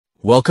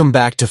Welcome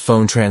back to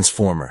Phone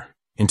Transformer.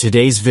 In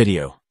today's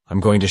video,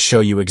 I'm going to show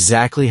you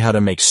exactly how to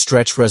make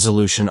stretch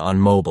resolution on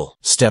mobile,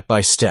 step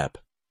by step,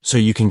 so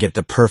you can get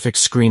the perfect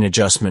screen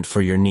adjustment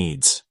for your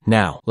needs.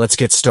 Now, let's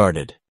get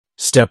started.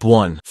 Step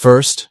 1.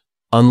 First,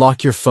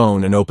 unlock your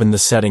phone and open the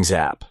Settings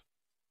app.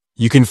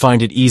 You can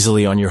find it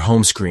easily on your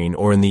home screen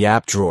or in the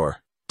app drawer,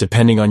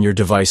 depending on your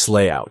device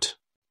layout.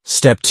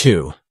 Step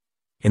 2.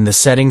 In the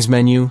Settings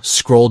menu,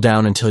 scroll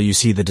down until you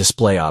see the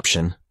display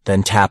option,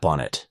 then tap on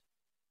it.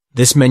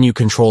 This menu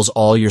controls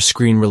all your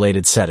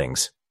screen-related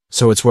settings,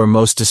 so it's where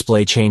most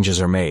display changes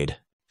are made.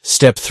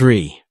 Step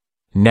 3.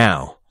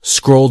 Now,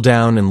 scroll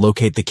down and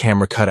locate the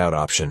camera cutout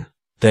option,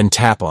 then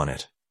tap on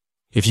it.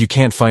 If you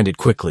can't find it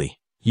quickly,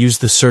 use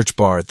the search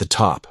bar at the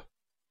top.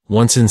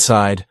 Once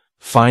inside,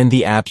 find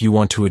the app you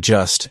want to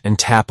adjust and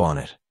tap on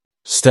it.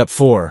 Step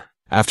 4.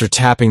 After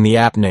tapping the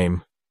app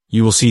name,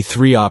 you will see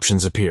 3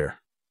 options appear.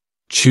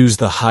 Choose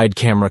the Hide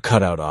Camera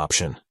Cutout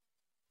option.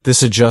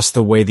 This adjusts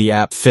the way the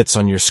app fits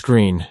on your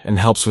screen and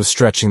helps with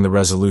stretching the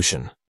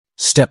resolution.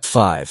 Step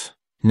 5.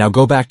 Now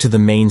go back to the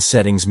main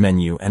settings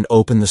menu and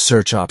open the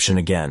search option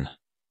again.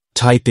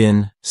 Type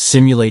in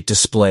Simulate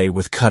Display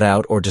with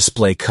Cutout or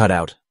Display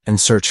Cutout and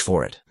search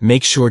for it.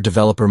 Make sure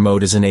developer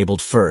mode is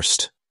enabled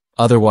first,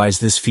 otherwise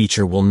this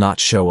feature will not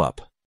show up.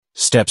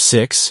 Step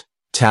 6.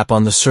 Tap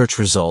on the search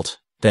result,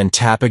 then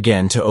tap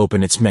again to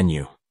open its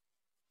menu.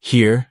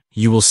 Here,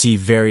 you will see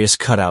various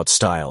cutout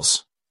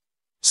styles.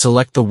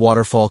 Select the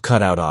Waterfall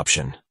cutout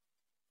option.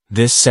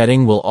 This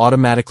setting will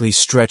automatically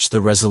stretch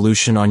the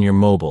resolution on your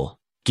mobile,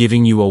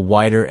 giving you a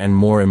wider and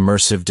more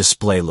immersive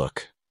display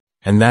look.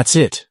 And that's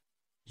it.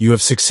 You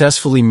have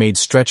successfully made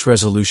stretch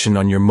resolution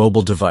on your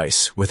mobile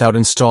device without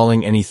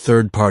installing any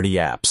third-party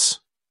apps.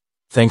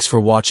 Thanks for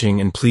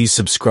watching and please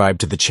subscribe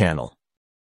to the channel.